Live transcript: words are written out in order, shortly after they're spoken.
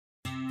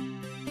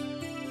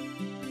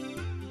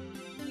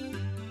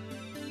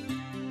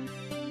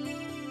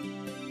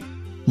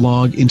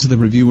log into the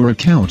reviewer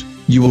account,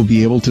 you will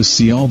be able to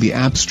see all the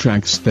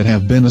abstracts that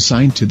have been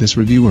assigned to this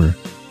reviewer.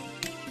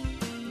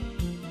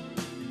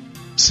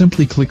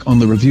 Simply click on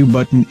the review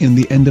button in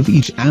the end of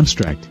each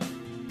abstract.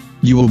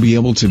 You will be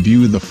able to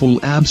view the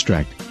full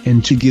abstract,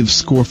 and to give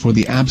score for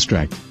the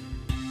abstract.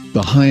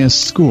 The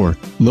highest score,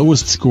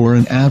 lowest score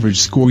and average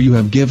score you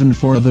have given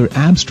for other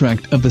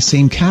abstract of the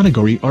same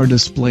category are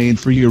displayed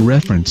for your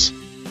reference.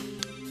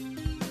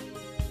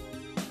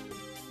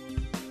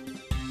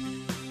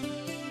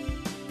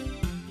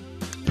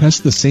 Press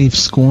the Save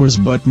Scores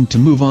button to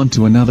move on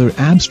to another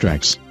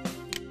abstracts.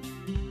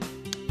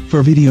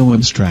 For video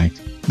abstract,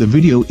 the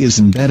video is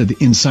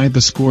embedded inside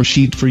the score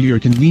sheet for your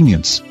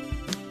convenience.